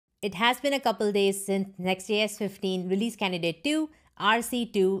It has been a couple days since Next.js 15 release candidate 2,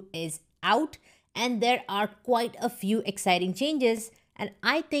 RC2 is out, and there are quite a few exciting changes, and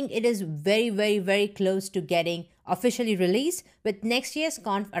I think it is very close to getting officially released with Next.js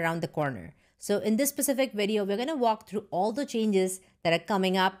Conf around the corner. So in this specific video, we're going to walk through all the changes that are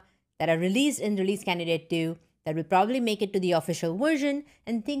coming up that are released in release candidate 2 that will probably make it to the official version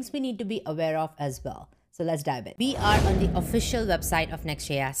and things we need to be aware of as well. So let's dive in. We are on the official website of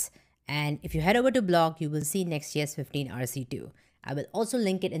Next.js, and if you head over to blog, you will see Next.js 15 RC2. I will also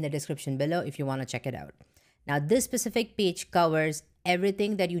link it in the description below if you want to check it out. Now, this specific page covers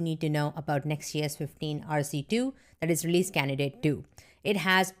everything that you need to know about Next.js 15 RC2, that is release candidate 2. It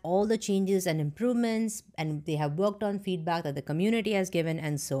has all the changes and improvements, and they have worked on feedback that the community has given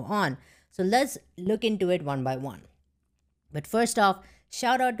and so on. So let's look into it one by one. But first off,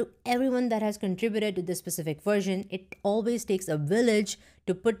 shout out to everyone that has contributed to this specific version. It always takes a village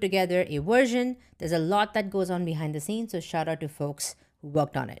to put together a version. There's a lot that goes on behind the scenes, so shout out to folks who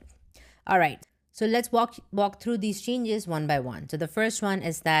worked on it. All right, so let's walk through these changes one by one. So the first one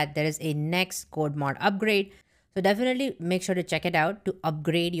is that there is a next code mod upgrade. So definitely make sure to check it out to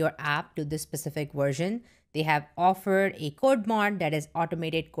upgrade your app to this specific version. They have offered a code mod that is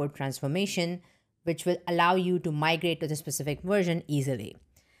automated code transformation, which will allow you to migrate to the specific version easily.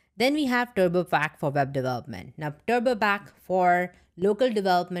 Then we have TurboPack for web development. Now, TurboPack for local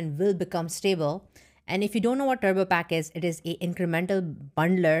development will become stable. And if you don't know what TurboPack is, it is an incremental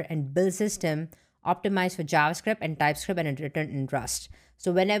bundler and build system optimized for JavaScript and TypeScript and written in Rust.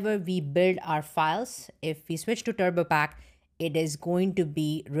 So whenever we build our files, if we switch to TurboPack, it is going to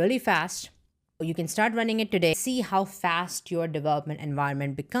be really fast. You can start running it today. See how fast your development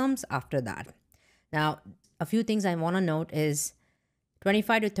environment becomes after that. Now, a few things I want to note is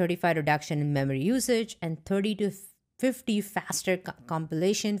 25 to 35 reduction in memory usage and 30 to 50 faster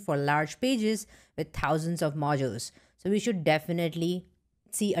compilation for large pages with thousands of modules. So we should definitely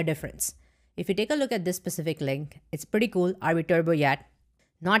see a difference. If you take a look at this specific link, it's pretty cool. Are we turbo yet?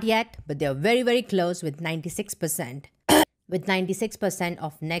 Not yet, but they're very close with 96%. With 96%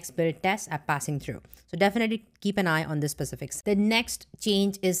 of next build tests are passing through. So definitely keep an eye on this specifics. The next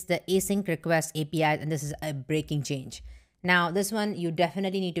change is the async request APIs, and this is a breaking change. Now, this one you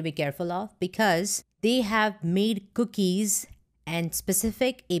definitely need to be careful of because they have made cookies and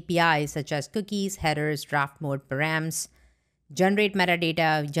specific APIs such as cookies, headers, draft mode params, generate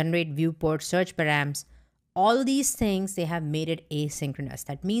metadata, generate viewport, search params. All these things, they have made it asynchronous.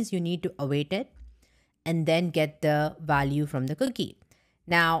 That means you need to await it and then get the value from the cookie.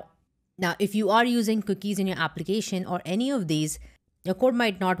 Now, if you are using cookies in your application or any of these, your code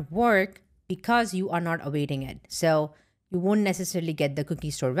might not work because you are not awaiting it. So you won't necessarily get the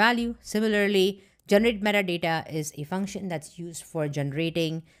cookie store value. Similarly, generate metadata is a function that's used for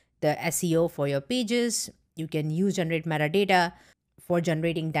generating the SEO for your pages. You can use generate metadata for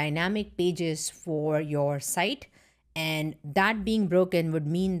generating dynamic pages for your site. And that being broken would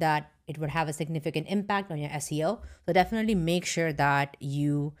mean that it would have a significant impact on your SEO. So definitely make sure that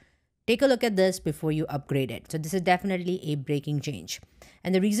you take a look at this before you upgrade it. So this is definitely a breaking change.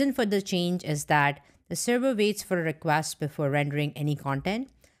 And the reason for the change is that the server waits for a request before rendering any content.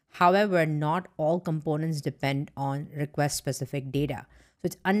 However, not all components depend on request-specific data. So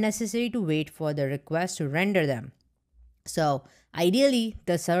it's unnecessary to wait for the request to render them. So ideally,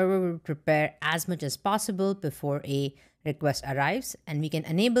 the server will prepare as much as possible before a request arrives, and we can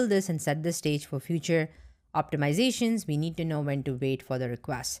enable this and set the stage for future optimizations. We need to know when to wait for the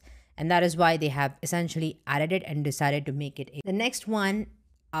request, and that is why they have essentially added it and decided to make it. The next one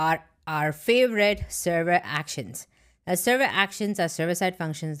are our favorite server actions. Now, server actions are server-side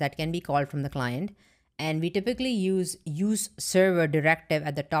functions that can be called from the client, and we typically use server directive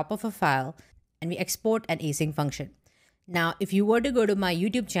at the top of a file, and we export an async function. Now, if you were to go to my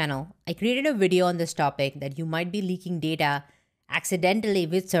YouTube channel, I created a video on this topic that you might be leaking data accidentally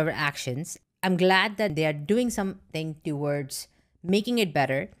with server actions. I'm glad that they are doing something towards making it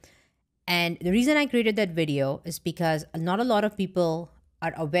better. And the reason I created that video is because not a lot of people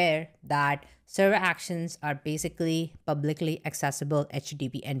are aware that server actions are basically publicly accessible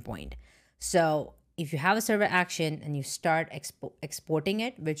HTTP endpoint. So if you have a server action and you start exporting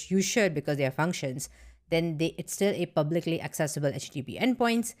it, which you should because they are functions, then it's still a publicly accessible HTTP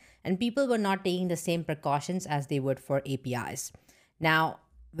endpoints, and people were not taking the same precautions as they would for APIs. Now,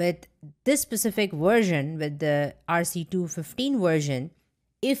 with this specific version, with the RC2 15 version,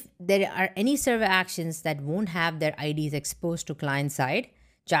 if there are any server actions that won't have their IDs exposed to client-side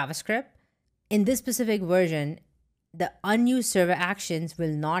JavaScript, in this specific version, the unused server actions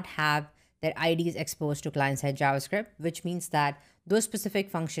will not have their IDs exposed to client-side JavaScript, which means that those specific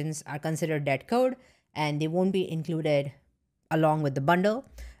functions are considered dead code and they won't be included along with the bundle,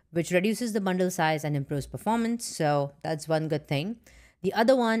 which reduces the bundle size and improves performance. So that's one good thing. The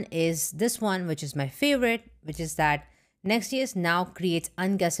other one is this one, which is my favorite, which is that Next.js now creates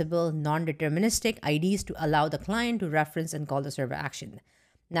unguessable, non-deterministic IDs to allow the client to reference and call the server action.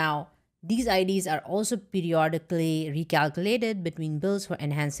 Now, these IDs are also periodically recalculated between builds for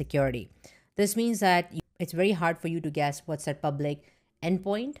enhanced security. This means that it's very hard for you to guess what's that public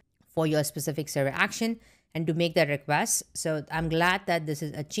endpoint for your specific server action and to make that request. So I'm glad that this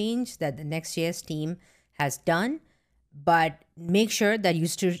is a change that the Next.js team has done. But make sure that you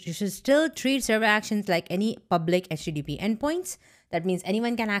should still treat server actions like any public HTTP endpoints. That means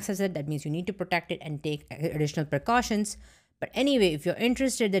anyone can access it. That means you need to protect it and take additional precautions. But anyway, if you're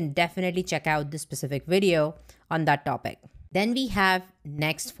interested, then definitely check out this specific video on that topic. Then we have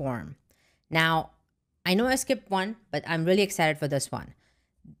Next form. Now, I know I skipped one, but I'm really excited for this one.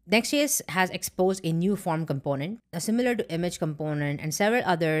 Next.js has exposed a new form component, similar to image component and several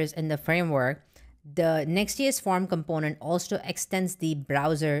others in the framework. The Next.js form component also extends the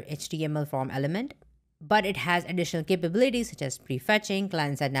browser HTML form element, but it has additional capabilities such as prefetching,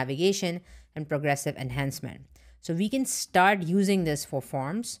 client-side navigation, and progressive enhancement. So we can start using this for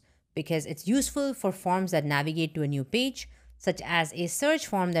forms because it's useful for forms that navigate to a new page, such as a search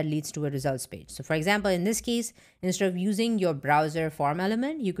form that leads to a results page. So for example, in this case, instead of using your browser form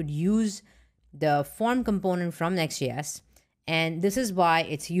element, you could use the form component from Next.js. And this is why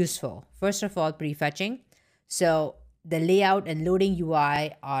it's useful. First of all, prefetching. So the layout and loading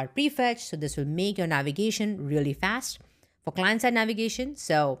UI are prefetched. So this will make your navigation really fast. For client-side navigation,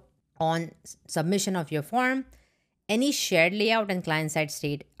 so on submission of your form, any shared layout and client-side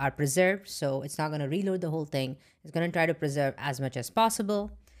state are preserved. So it's not going to reload the whole thing. It's going to try to preserve as much as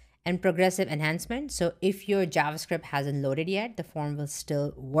possible. And progressive enhancement. So if your JavaScript hasn't loaded yet, the form will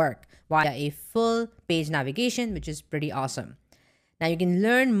still work via a full page navigation, which is pretty awesome. Now you can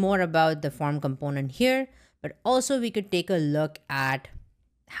learn more about the form component here, but also we could take a look at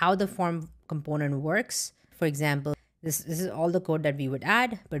how the form component works. For example, this is all the code that we would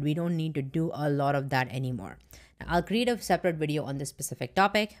add, but we don't need to do a lot of that anymore. Now, I'll create a separate video on this specific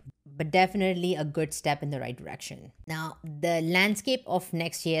topic, but definitely a good step in the right direction. Now, the landscape of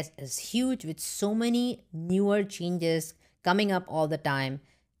Next.js is huge with so many newer changes coming up all the time.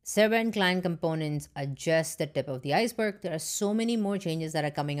 Server and client components are just the tip of the iceberg. There are so many more changes that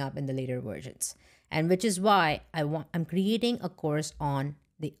are coming up in the later versions, and which is why I'm creating a course on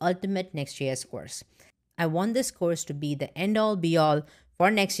the ultimate Next.js course. I want this course to be the end-all be-all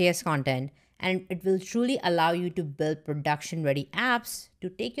for Next.js content, and it will truly allow you to build production-ready apps to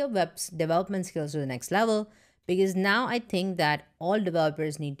take your web development skills to the next level, because now I think that all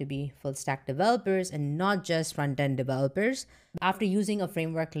developers need to be full-stack developers and not just front-end developers. After using a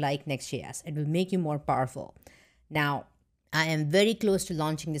framework like Next.js, it will make you more powerful. Now, I am very close to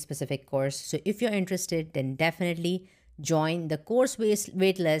launching this specific course, so if you're interested, then definitely join the course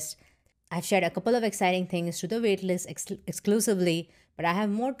waitlist. I've shared a couple of exciting things to the waitlist exclusively, but I have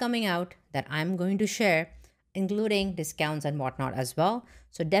more coming out that I'm going to share, including discounts and whatnot as well.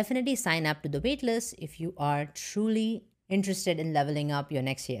 So definitely sign up to the waitlist if you are truly interested in leveling up your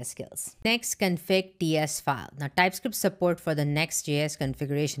Next.js skills. Next config TS file. Now TypeScript support for the Next.js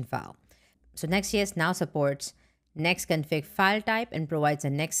configuration file. So Next.js now supports next config file type and provides a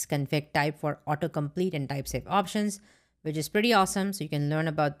next config type for autocomplete and type safe options, which is pretty awesome. So you can learn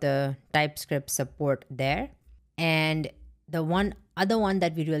about the TypeScript support there. And the other one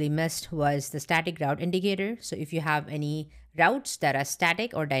that we really missed was the static route indicator. So if you have any routes that are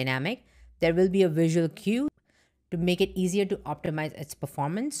static or dynamic, there will be a visual cue to make it easier to optimize its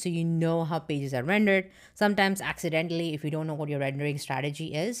performance, so you know how pages are rendered. Sometimes accidentally, if you don't know what your rendering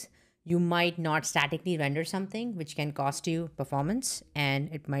strategy is, you might not statically render something, which can cost you performance and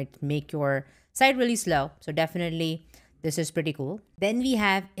it might make your site really slow. So definitely this is pretty cool. Then we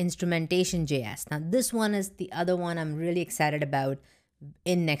have instrumentation.js. Now this one is the other one I'm really excited about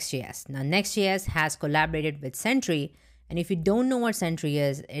in Next.js. Now Next.js has collaborated with Sentry, and if you don't know what Sentry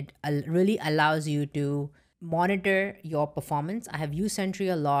is, it really allows you to monitor your performance. I have used Sentry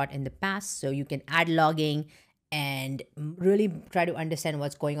a lot in the past, so you can add logging and really try to understand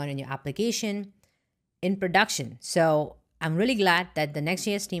what's going on in your application in production. So I'm really glad that the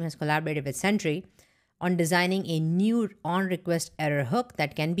Next.js team has collaborated with Sentry on designing a new on-request error hook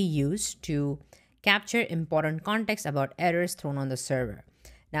that can be used to capture important context about errors thrown on the server.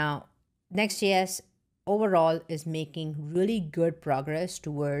 Now, Next.js overall is making really good progress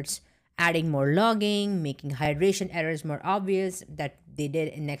towards adding more logging, making hydration errors more obvious that they did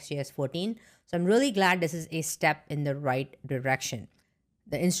in Next.js 14. So I'm really glad this is a step in the right direction.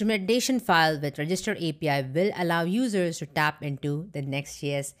 The instrumentation file with register API will allow users to tap into the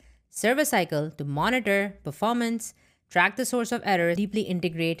Next.js server cycle to monitor performance, track the source of errors, deeply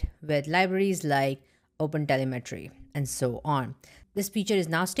integrate with libraries like OpenTelemetry, and so on. This feature is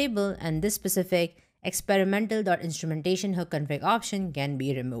now stable, and this specific experimental.instrumentation hook config option can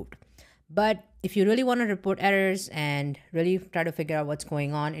be removed. But if you really want to report errors and really try to figure out what's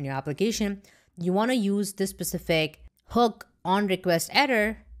going on in your application, you want to use this specific hook on request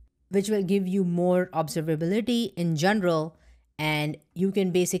error, which will give you more observability in general, and you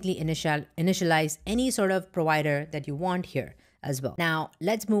can basically initialize any sort of provider that you want here as well. Now,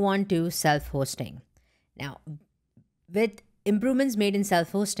 let's move on to self-hosting. Now, with improvements made in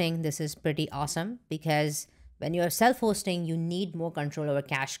self-hosting, this is pretty awesome because when you're self-hosting, you need more control over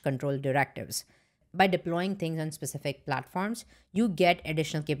cache control directives. By deploying things on specific platforms, you get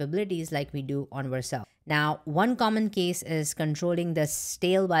additional capabilities like we do on Vercel. Now, one common case is controlling the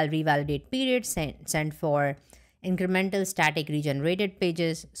stale while revalidate period sent for incremental static regenerated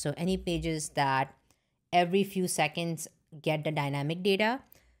pages. So any pages that every few seconds get the dynamic data,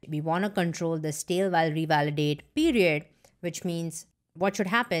 we want to control the stale while revalidate period, which means what should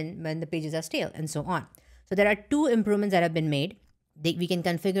happen when the pages are stale and so on. So there are two improvements that have been made. We can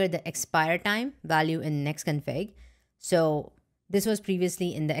configure the expire time value in next config. So this was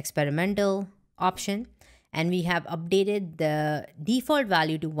previously in the experimental option, and we have updated the default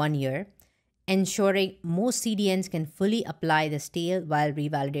value to 1 year, ensuring most CDNs can fully apply the stale while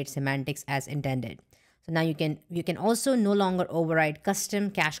revalidate semantics as intended. So now you can also no longer override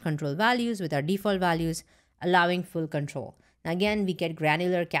custom cache control values with our default values, allowing full control. Now again, we get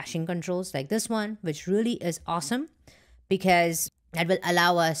granular caching controls like this one, which really is awesome because that will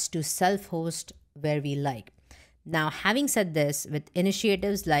allow us to self-host where we like. Now, having said this, with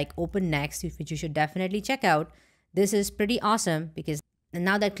initiatives like Next, which you should definitely check out, this is pretty awesome because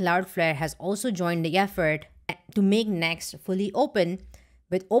now that Cloudflare has also joined the effort to make Next fully open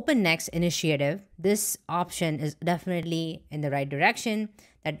with Next initiative, this option is definitely in the right direction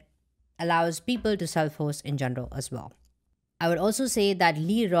that allows people to self-host in general as well. I would also say that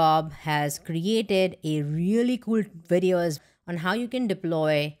Lee Robb has created a really cool video on how you can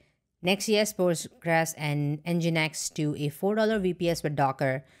deploy Next.js, Postgres, and Nginx to a $4 VPS with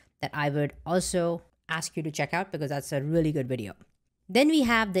Docker that I would also ask you to check out because that's a really good video. Then we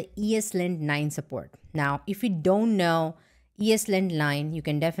have the ESLint 9 support. Now, if you don't know ESLint 9, you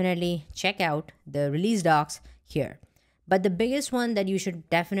can definitely check out the release docs here. But the biggest one that you should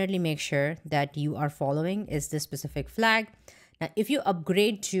definitely make sure that you are following is this specific flag. Now, if you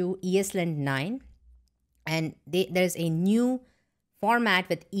upgrade to ESLint 9, and there's a new format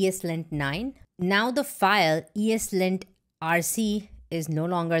with ESLint 9, now the file ESLint RC is no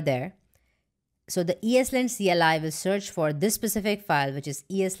longer there. So the ESLint CLI will search for this specific file, which is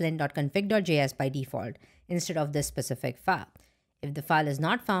eslint.config.js by default, instead of this specific file. If the file is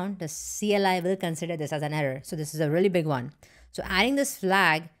not found, the CLI will consider this as an error. So this is a really big one. So adding this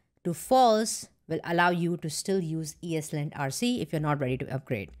flag to false will allow you to still use ESLint RC if you're not ready to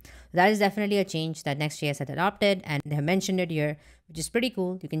upgrade. That is definitely a change that Next.js has adopted, and they have mentioned it here, which is pretty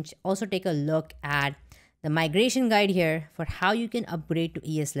cool. You can also take a look at the migration guide here for how you can upgrade to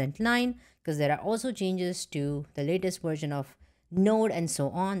ESLint 9, because there are also changes to the latest version of Node and so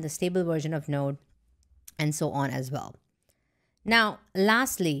on, the stable version of Node and so on as well. Now,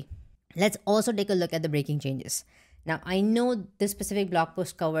 lastly, let's also take a look at the breaking changes. Now, I know this specific blog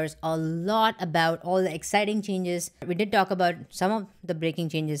post covers a lot about all the exciting changes. We did talk about some of the breaking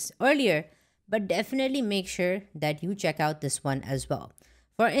changes earlier, but definitely make sure that you check out this one as well.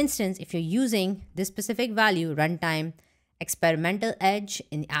 For instance, if you're using this specific value, runtime experimental edge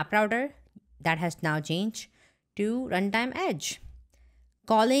in the app router, that has now changed to runtime edge.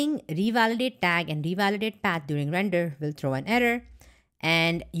 Calling revalidate tag and revalidate path during render will throw an error,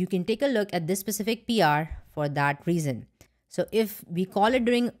 and you can take a look at this specific PR for that reason. So if we call it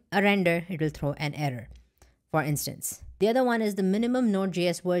during a render, it will throw an error, for instance. The other one is the minimum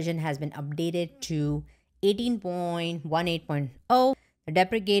Node.js version has been updated to 18.18.0. The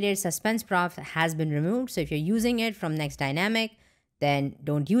deprecated suspense prof has been removed. So if you're using it from Next Dynamic, then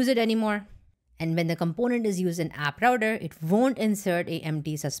don't use it anymore. And when the component is used in app router, it won't insert a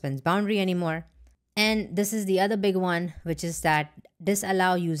empty suspense boundary anymore. And this is the other big one, which is that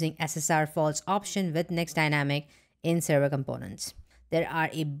disallow using SSR false option with Next Dynamic in server components. There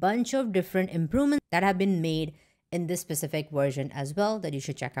are a bunch of different improvements that have been made in this specific version as well that you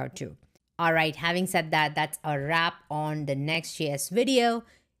should check out too. All right, having said that, that's a wrap on the Next.js video.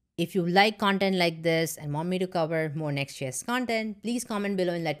 If you like content like this and want me to cover more Next.js content, please comment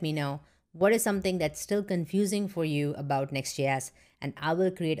below and let me know what is something that's still confusing for you about Next.js, and I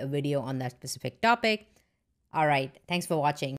will create a video on that specific topic. All right, thanks for watching.